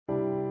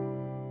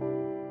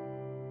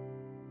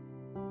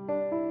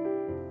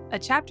A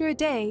chapter a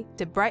day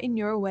to brighten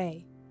your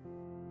way.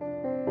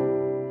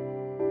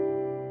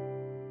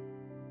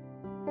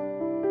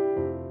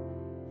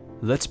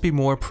 Let's be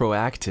more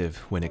proactive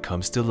when it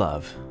comes to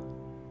love.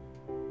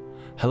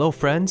 Hello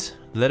friends,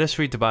 let us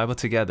read the Bible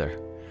together.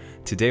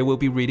 Today we'll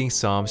be reading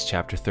Psalms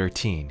chapter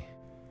 13.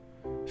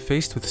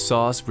 Faced with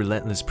Saul's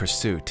relentless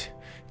pursuit,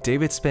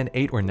 David spent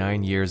 8 or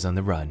 9 years on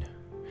the run.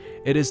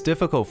 It is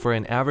difficult for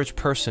an average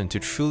person to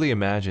truly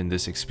imagine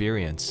this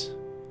experience.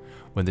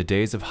 When the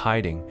days of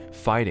hiding,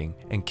 fighting,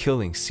 and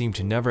killing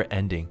seemed never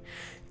ending,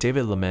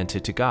 David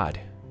lamented to God.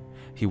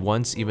 He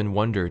once even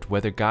wondered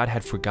whether God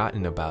had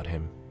forgotten about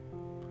him.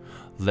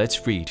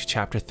 Let's read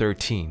chapter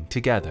 13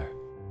 together.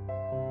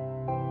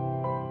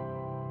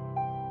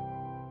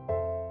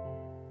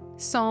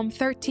 Psalm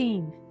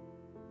 13.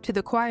 To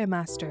the choir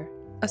master,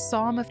 a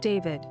psalm of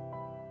David.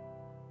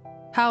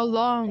 How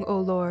long, O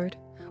Lord,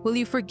 will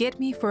you forget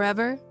me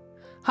forever?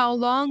 How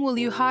long will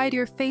you hide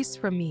your face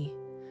from me?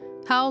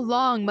 How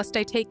long must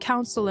I take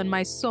counsel in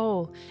my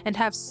soul and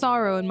have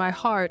sorrow in my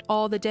heart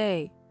all the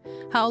day?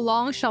 How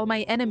long shall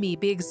my enemy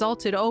be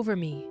exalted over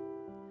me?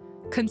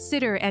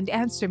 Consider and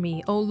answer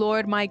me, O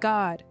Lord my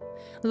God.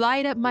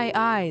 Light up my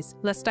eyes,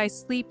 lest I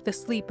sleep the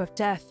sleep of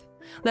death.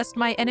 Lest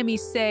my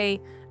enemies say,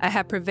 I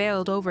have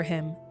prevailed over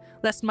him.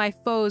 Lest my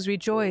foes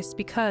rejoice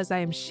because I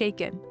am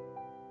shaken.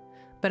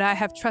 But I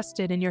have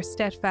trusted in your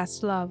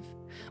steadfast love.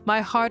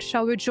 My heart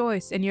shall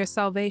rejoice in your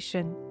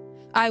salvation.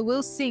 I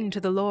will sing to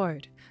the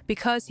Lord,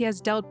 because he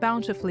has dealt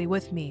bountifully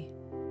with me.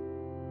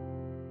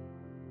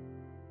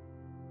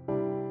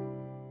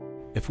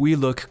 If we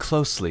look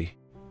closely,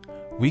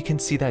 we can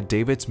see that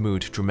David's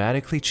mood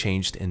dramatically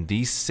changed in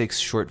these 6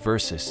 short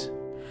verses.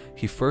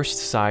 He first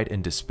sighed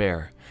in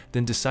despair,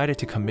 then decided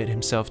to commit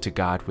himself to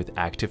God with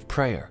active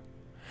prayer.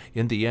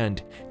 In the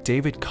end,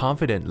 David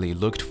confidently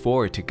looked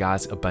forward to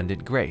God's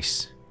abundant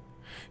grace.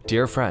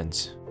 Dear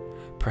friends,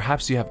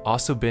 perhaps you have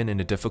also been in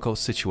a difficult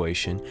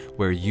situation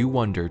where you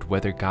wondered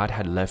whether God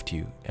had left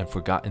you and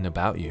forgotten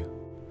about you.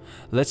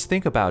 Let's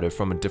think about it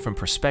from a different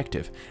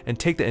perspective and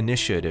take the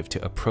initiative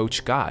to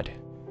approach God.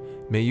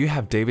 May you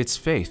have David's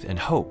faith and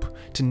hope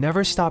to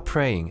never stop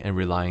praying and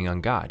relying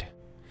on God.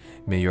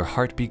 May your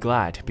heart be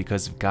glad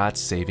because of God's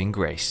saving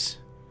grace.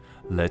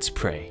 Let's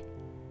pray.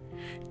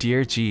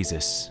 Dear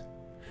Jesus,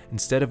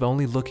 instead of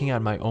only looking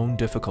at my own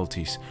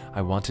difficulties,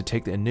 I want to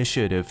take the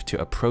initiative to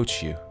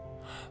approach you.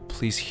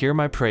 Please hear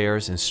my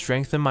prayers and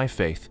strengthen my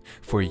faith,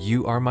 for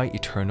you are my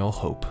eternal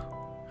hope.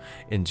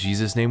 In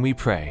Jesus' name we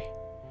pray.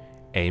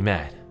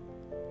 Amen.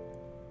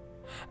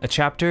 A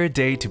chapter a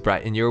day to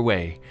brighten your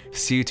way.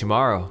 See you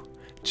tomorrow.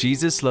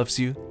 Jesus loves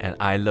you and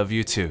I love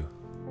you too.